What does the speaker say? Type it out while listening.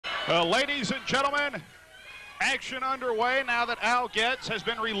Ladies and gentlemen, action underway now that Al Getz has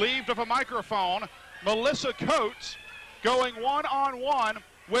been relieved of a microphone. Melissa Coates going one-on-one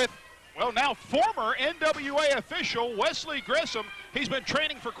with, well, now former NWA official Wesley Grissom. He's been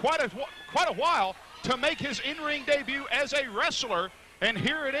training for quite a while to make his in-ring debut as a wrestler, and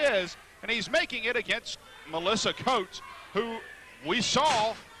here it is, and he's making it against Melissa Coates, who we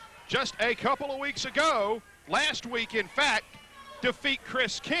saw just a couple of weeks ago, last week in fact, defeat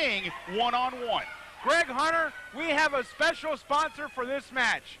Chris King one-on-one. Greg Hunter, we have a special sponsor for this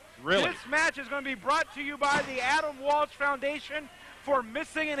match. Really? This match is going to be brought to you by the Adam Walsh Foundation for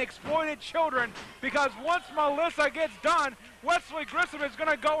Missing and Exploited Children, because once Melissa gets done, Wesley Grissom is going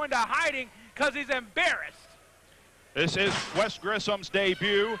to go into hiding because he's embarrassed. This is Wes Grissom's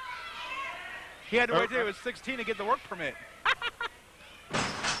debut. He had to wait till he was 16 to get the work permit.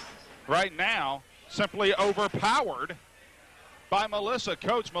 Right now, simply overpowered by Melissa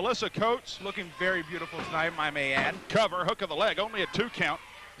Coates. Melissa Coates looking very beautiful tonight, I may add. Cover, hook of the leg, only a 2 count,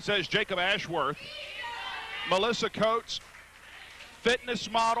 says Jacob Ashworth. Melissa Coates,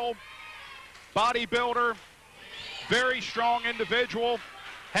 fitness model, bodybuilder, very strong individual,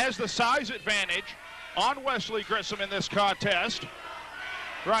 has the size advantage on Wesley Grissom in this contest.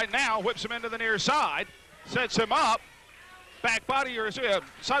 Right now, whips him into the near side, sets him up, back body or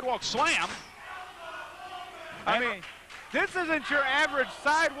sidewalk slam. I mean, this isn't your average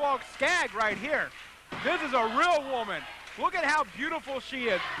sidewalk skag right here. This is a real woman. Look at how beautiful she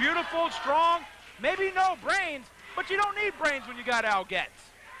is. Beautiful, strong, maybe no brains, but you don't need brains when you got Al Getz.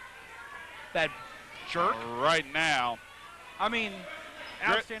 That jerk. Right now. I mean,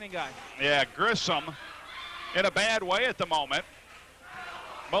 outstanding guy. Yeah, Grissom in a bad way at the moment.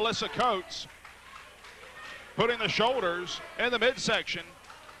 Melissa Coates putting the shoulders in the midsection.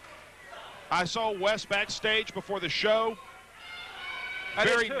 I saw Wes backstage before the show.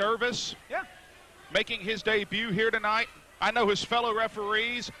 Very nervous. Yeah. Making his debut here tonight. I know his fellow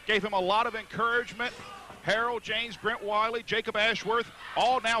referees gave him a lot of encouragement. Harold, James, Brent Wiley, Jacob Ashworth,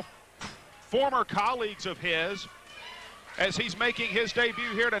 all now former colleagues of his as he's making his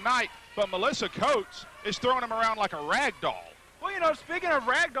debut here tonight. But Melissa Coates is throwing him around like a rag doll. Well, you know, speaking of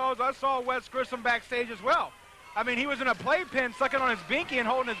rag dolls, I saw Wes Grissom backstage as well. I mean, he was in a playpen sucking on his binky and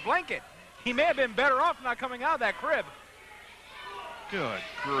holding his blanket. He may have been better off not coming out of that crib. Good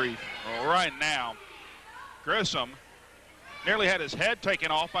grief. Well, right now, Grissom nearly had his head taken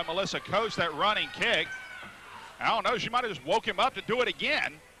off by Melissa Coates, that running kick. I don't know, she might have just woke him up to do it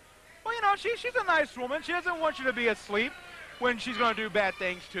again. Well, you know, she's a nice woman. She doesn't want you to be asleep when she's going to do bad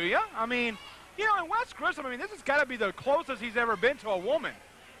things to you. I mean, you know, and Wes Grissom, I mean, this has got to be the closest he's ever been to a woman.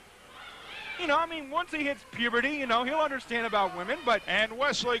 You know, I mean, once he hits puberty, you know, he'll understand about women, but... And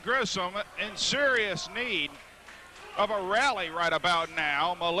Wesley Grissom in serious need of a rally right about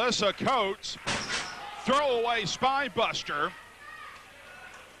now. Melissa Coates, throwaway spine buster.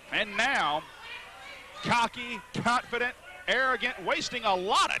 And now, cocky, confident, arrogant, wasting a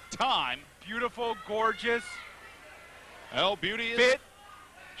lot of time. Beautiful, gorgeous. Well, beauty is... Fit.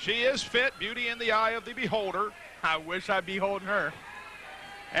 She is fit, beauty in the eye of the beholder. I wish I'd be holding her.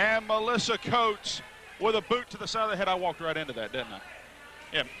 And Melissa Coates with a boot to the side of the head. I walked right into that, didn't I?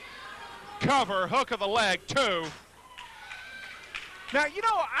 Yeah. Cover, hook of the leg, 2. Now, you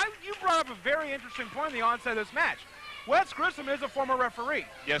know, you brought up a very interesting point in the onset of this match. Wes Grissom is a former referee.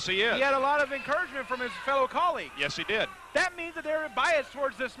 Yes, he is. He had a lot of encouragement from his fellow colleagues. Yes, he did. That means that they're biased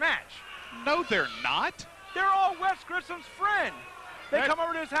towards this match. No, they're not. They're all Wes Grissom's friend. They come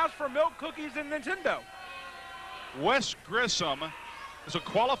over to his house for milk, cookies, and Nintendo. Wes Grissom is a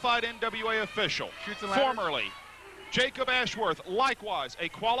qualified NWA official. Formerly, Jacob Ashworth, likewise a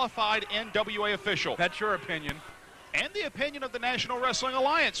qualified NWA official. That's your opinion. And the opinion of the National Wrestling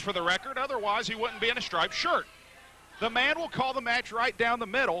Alliance, for the record. Otherwise, he wouldn't be in a striped shirt. The man will call the match right down the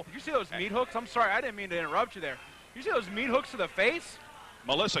middle. Did you see those meat hooks? I'm sorry, I didn't mean to interrupt you there. You see those meat hooks to the face?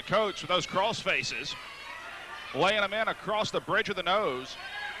 Melissa Coates with those cross faces, laying them in across the bridge of the nose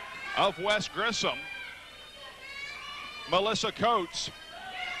of Wes Grissom. Melissa Coates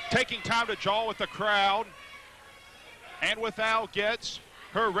taking time to jaw with the crowd and with Al Getz.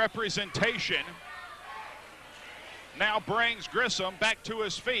 Her representation now brings Grissom back to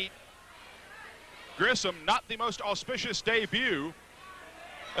his feet. Grissom, not the most auspicious debut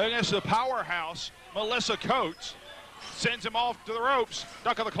against the powerhouse Melissa Coates, sends him off to the ropes,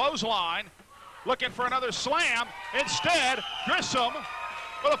 duck of the clothesline, looking for another slam. Instead, Grissom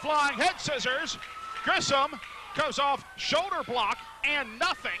with a flying head scissors. Grissom comes off shoulder block and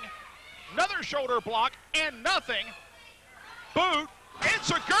nothing. Another shoulder block and nothing. Boot,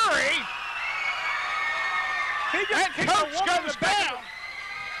 Enziguri. And Coates goes down.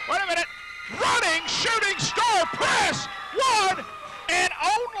 Wait a minute. Running shooting star press. One and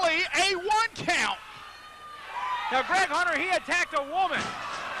only a 1 count. Now, Greg Hunter, he attacked a woman.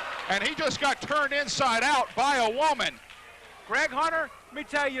 And he just got turned inside out by a woman. Greg Hunter, let me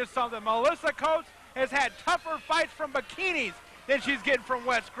tell you something. Melissa Coates has had tougher fights from bikinis than she's getting from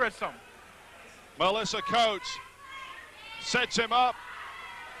Wes Grissom. Melissa Coates sets him up.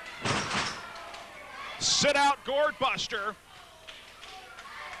 Sit out gourd buster.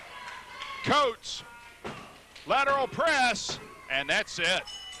 Coates, lateral press, and that's it.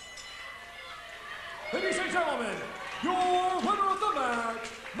 Ladies and gentlemen, your winner of the match,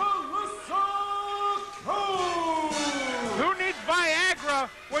 Melissa Coates. Who needs Viagra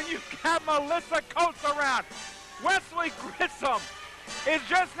when you got Melissa Coates around? Wesley Grissom is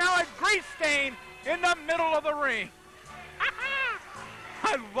just now a grease stain in the middle of the ring.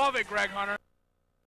 I love it, Greg Hunter.